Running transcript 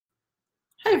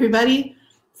Hi everybody,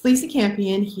 it's Lisa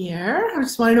Campion here. I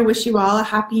just wanted to wish you all a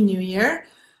happy new year.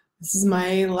 This is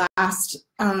my last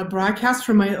broadcast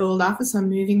from my old office. I'm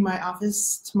moving my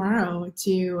office tomorrow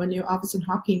to a new office in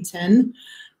Hopkinton,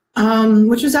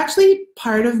 which was actually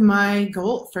part of my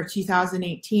goal for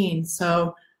 2018.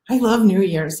 So I love New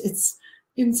Year's.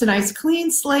 It's a nice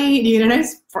clean slate. You get a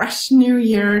nice fresh new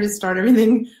year to start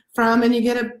everything from, and you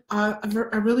get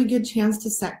a really good chance to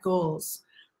set goals.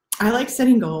 I like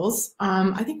setting goals.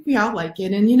 I think we all like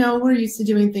it. And, you know, we're used to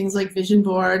doing things like vision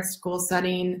boards, goal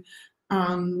setting,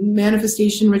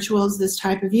 manifestation rituals this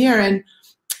type of year. And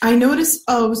I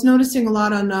was noticing a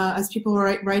lot on, as people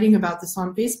were writing about this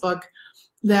on Facebook,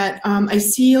 that I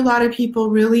see a lot of people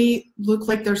really look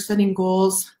like they're setting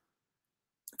goals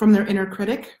from their inner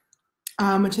critic,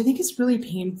 which I think is really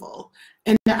painful.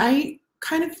 And I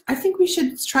think we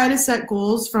should try to set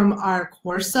goals from our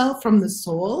core self, from the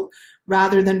soul,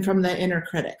 rather than from the inner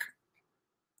critic.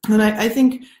 And I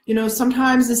think, you know,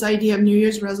 sometimes this idea of New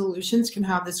Year's resolutions can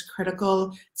have this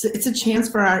critical, it's a chance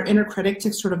for our inner critic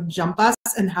to sort of jump us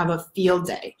and have a field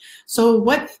day. So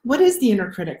what is the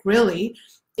inner critic really?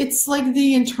 It's like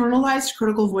the internalized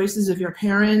critical voices of your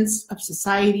parents, of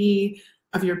society,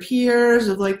 of your peers,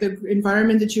 of like the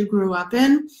environment that you grew up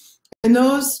in. And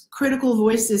those critical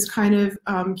voices kind of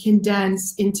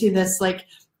condense into this like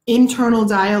internal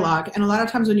dialogue. And a lot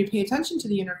of times when you pay attention to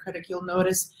the inner critic, you'll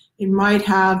notice it might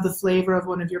have the flavor of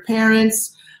one of your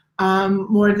parents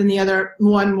more than the other,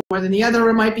 or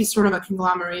it might be sort of a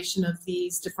conglomeration of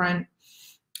these different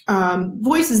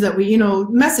voices that we, you know,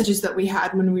 messages that we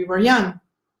had when we were young.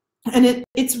 And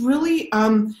it's really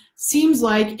seems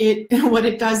like what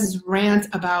it does is rant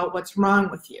about what's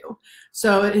wrong with you.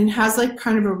 So it has like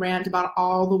kind of a rant about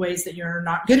all the ways that you're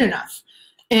not good enough.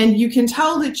 And you can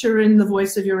tell that you're in the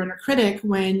voice of your inner critic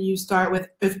when you start with,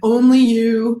 if only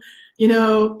you, you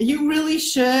know, you really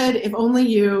should, if only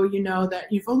you, you know, that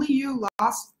if only you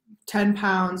lost 10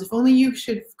 pounds, if only you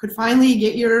could finally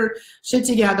get your shit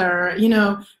together, you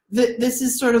know, this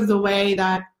is sort of the way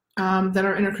that that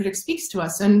our inner critic speaks to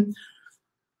us. And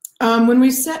when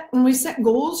we set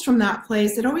goals from that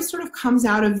place, it always sort of comes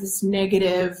out of this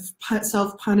negative,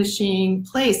 self-punishing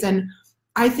place. And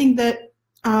I think that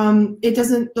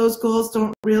those goals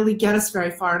don't really get us very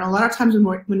far. And a lot of times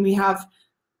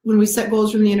when we set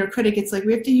goals from the inner critic, it's like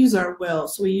we have to use our will.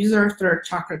 So we use our third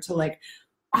chakra to like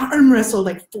arm wrestle,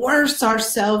 like force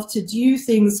ourselves to do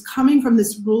things coming from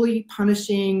this really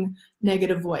punishing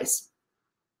negative voice.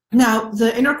 Now,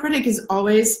 the inner critic is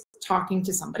always talking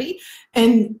to somebody,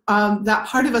 and that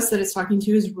part of us that it's talking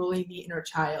to is really the inner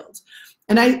child.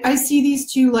 And I see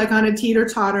these two like on a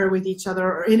teeter-totter with each other,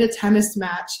 or in a tennis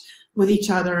match with each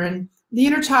other. And the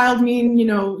inner child, you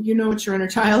know what your inner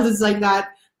child is, like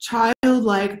that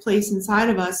childlike place inside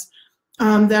of us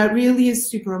that really is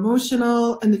super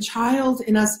emotional. And the child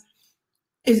in us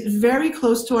is very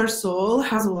close to our soul,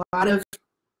 has a lot of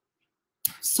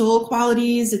soul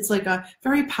qualities. It's like a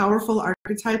very powerful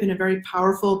archetype and a very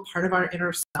powerful part of our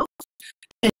inner self.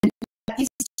 And these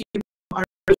two are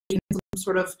in some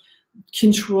sort of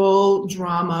control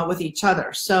drama with each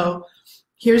other. So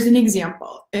here's an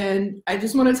example. And I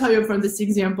just want to tell you upfront, this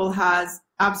example has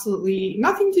absolutely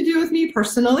nothing to do with me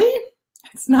personally.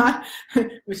 It's not,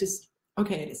 which is,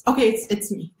 okay, it is. Okay,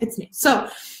 it's me. It's me. So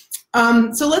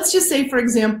let's just say, for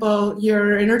example,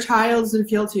 your inner child doesn't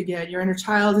feel too good. Your inner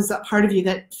child is that part of you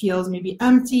that feels maybe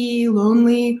empty,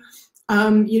 lonely.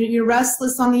 You're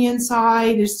restless on the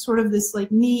inside. There's sort of this like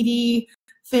needy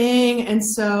thing. And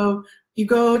so you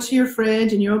go to your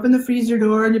fridge and you open the freezer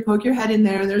door and you poke your head in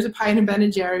there. There's a pint of Ben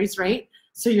 & Jerry's, right?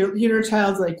 So your inner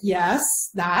child's like,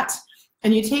 yes, that.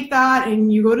 And you take that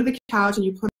and you go to the couch and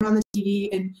you put it on the TV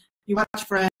and you watch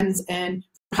Friends, and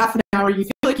for half an hour you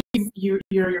feel like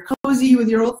you're cozy with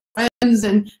your old friends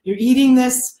and you're eating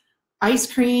this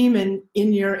ice cream, and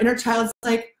in your inner child's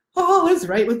like, oh, all is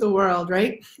right with the world,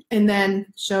 right? And then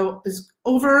show is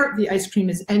over, the ice cream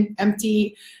is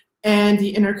empty, and the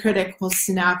inner critic will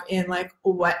snap in like,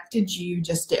 what did you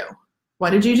just do? What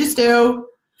did you just do?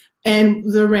 And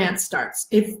the rant starts.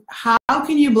 How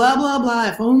can you blah, blah, blah,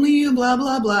 if only you blah,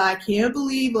 blah, blah, I can't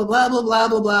believe blah, blah, blah, blah,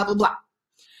 blah, blah, blah, blah.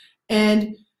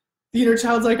 And the inner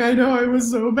child's like, I know I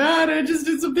was so bad, I just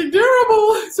did something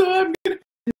terrible, so I'm gonna,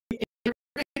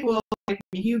 well, like,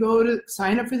 you go to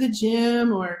sign up for the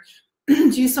gym or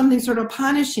do something sort of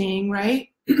punishing, right?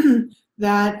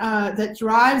 that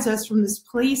drives us from this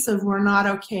place of we're not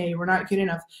okay, we're not good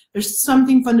enough. There's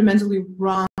something fundamentally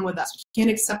wrong with us. We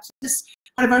can't accept this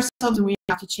part of ourselves, and we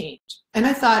have to change. And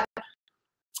I thought,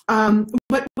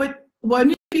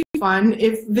 wouldn't it be fun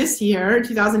if this year,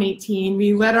 2018,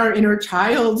 we let our inner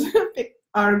child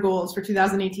our goals for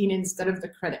 2018 instead of the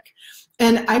critic.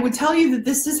 And I would tell you that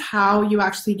this is how you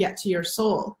actually get to your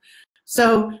soul.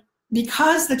 So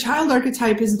because the child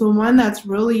archetype is the one that's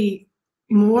really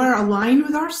more aligned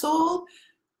with our soul,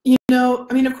 you know,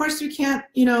 I mean, of course you can't,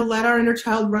 you know, let our inner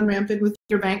child run rampant with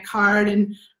your bank card.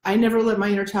 And I never let my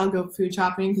inner child go food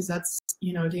shopping because that's,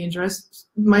 you know, dangerous.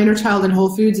 My inner child in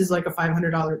Whole Foods is like a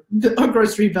 $500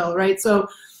 grocery bill, right? So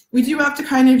we do have to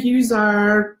kind of use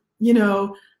our, you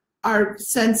know, our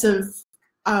sense of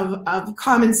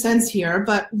common sense here.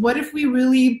 But what if we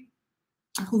really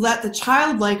let the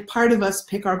childlike part of us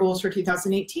pick our goals for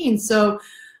 2018? So,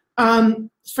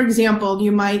 for example,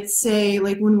 you might say,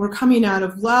 like, when we're coming out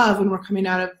of love, when we're coming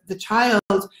out of the child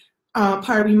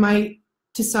part, we might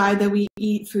decide that we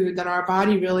eat food that our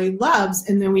body really loves,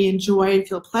 and then we enjoy and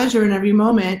feel pleasure in every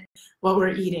moment what we're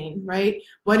eating, right?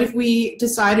 What if we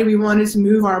decided we wanted to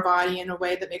move our body in a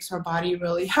way that makes our body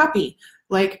really happy?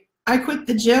 Like, I quit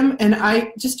the gym and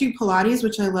I just do Pilates,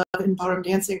 which I love, and ballroom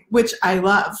dancing, which I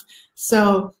love.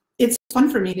 So it's fun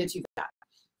for me to do that.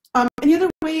 And the other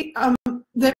way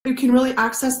that you can really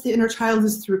access the inner child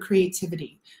is through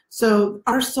creativity. So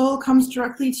our soul comes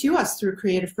directly to us through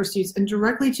creative pursuits, and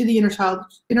directly to the inner child.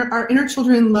 Our inner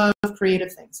children love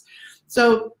creative things.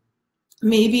 So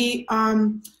maybe,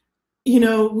 you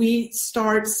know, we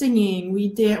start singing,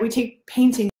 we take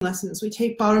painting lessons, we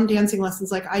take ballroom dancing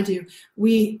lessons like I do.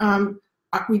 We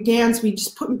dance, we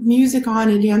just put music on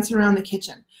and dance around the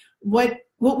kitchen. What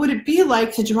would it be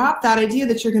like to drop that idea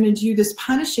that you're going to do this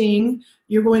punishing,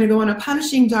 you're going to go on a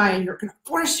punishing diet, you're going to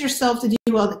force yourself to do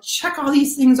well, to check all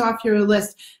these things off your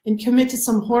list and commit to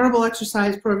some horrible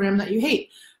exercise program that you hate,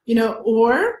 you know?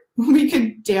 Or we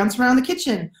could dance around the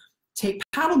kitchen, take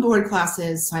paddleboard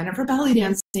classes, sign up for belly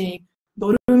dancing,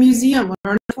 go to a museum,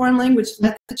 learn a foreign language,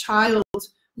 let the child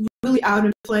really out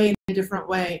and play in a different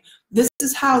way. This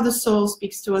is how the soul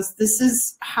speaks to us. This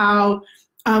is how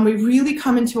we really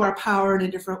come into our power in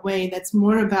a different way that's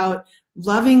more about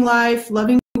loving life,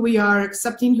 loving who we are,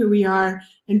 accepting who we are,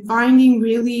 and finding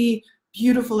really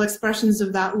beautiful expressions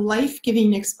of that,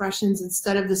 life-giving expressions,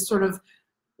 instead of this sort of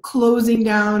closing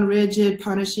down, rigid,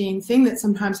 punishing thing that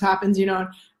sometimes happens, you know,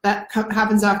 that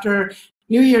happens after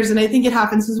New Year's. And I think it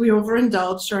happens because we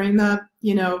overindulge during the,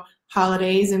 you know,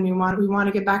 holidays, and we want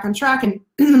to get back on track. And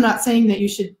I'm not saying that you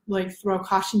should like throw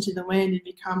caution to the wind and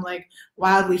become like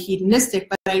wildly hedonistic,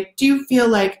 but I do feel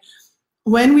like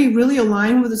when we really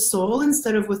align with the soul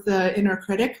instead of with the inner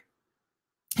critic,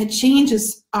 it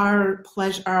changes our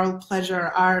pleasure,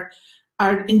 our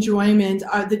enjoyment,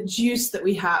 the juice that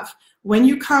we have. When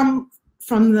you come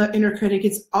from the inner critic,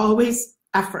 it's always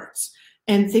efforts,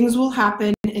 and things will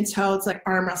happen until it's like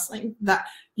arm wrestling. That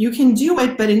you can do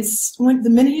it, but when the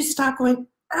minute you stop going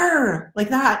like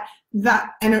that,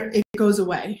 it goes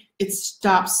away. It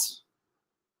stops.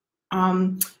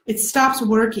 It stops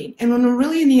working. And when we're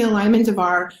really in the alignment of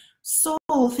our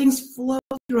soul, things flow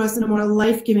through us in a more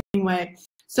life-giving way.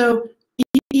 So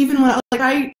even when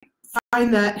I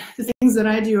find that the things that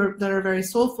I do that are very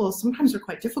soulful sometimes are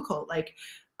quite difficult. Like,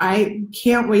 I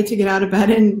can't wait to get out of bed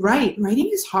and write. Writing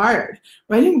is hard.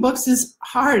 Writing books is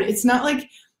hard. It's not like,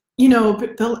 you know,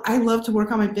 Bill, I love to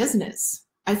work on my business.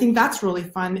 I think that's really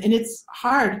fun, and it's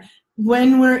hard.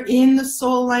 When we're in the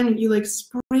soul alignment, you like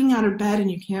spring out of bed and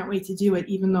you can't wait to do it,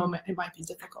 even though it might be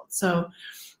difficult. So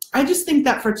I just think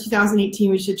that for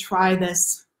 2018, we should try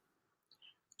this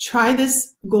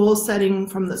goal setting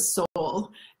from the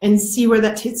soul and see where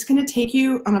it's going to take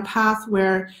you on a path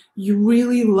where you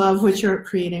really love what you're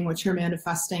creating, what you're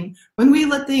manifesting. When we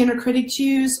let the inner critic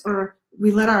choose, or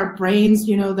we let our brains,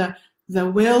 you know, the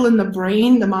will and the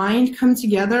brain, the mind come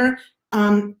together,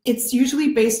 it's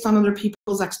usually based on other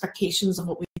people's expectations of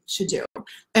what we should do.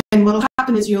 And what will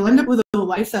happen is you'll end up with a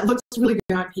life that looks really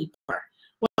good on paper.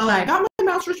 Well, I got my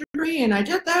master's degree, and I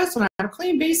did this, and I have a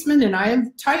clean basement, and I have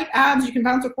tight abs, you can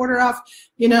bounce a quarter off,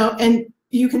 you know, and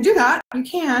you can do that, you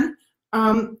can,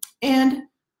 and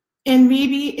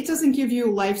maybe it doesn't give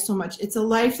you life so much. It's a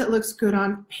life that looks good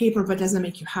on paper but doesn't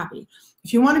make you happy.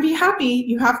 If you want to be happy,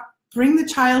 you have to bring the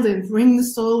child in, bring the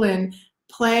soul in,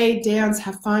 play, dance,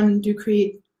 have fun, do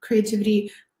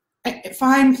creativity,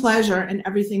 find pleasure in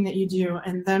everything that you do,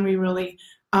 and then we really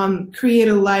create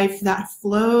a life that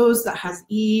flows, that has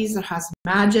ease, that has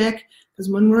magic. Because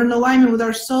when we're in alignment with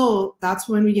our soul, that's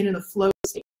when we get in the flow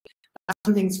state. That's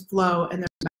when things flow and there's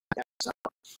magic. So I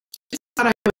just thought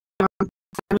I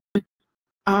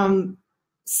would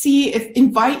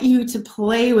invite you to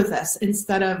play with this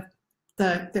instead of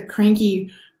the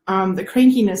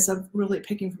crankiness of really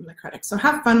picking from the critic. So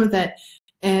have fun with it,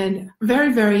 and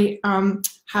very, very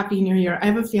happy New Year. I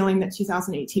have a feeling that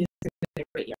 2018 is going to be a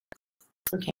great year.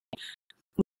 Okay.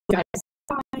 guys.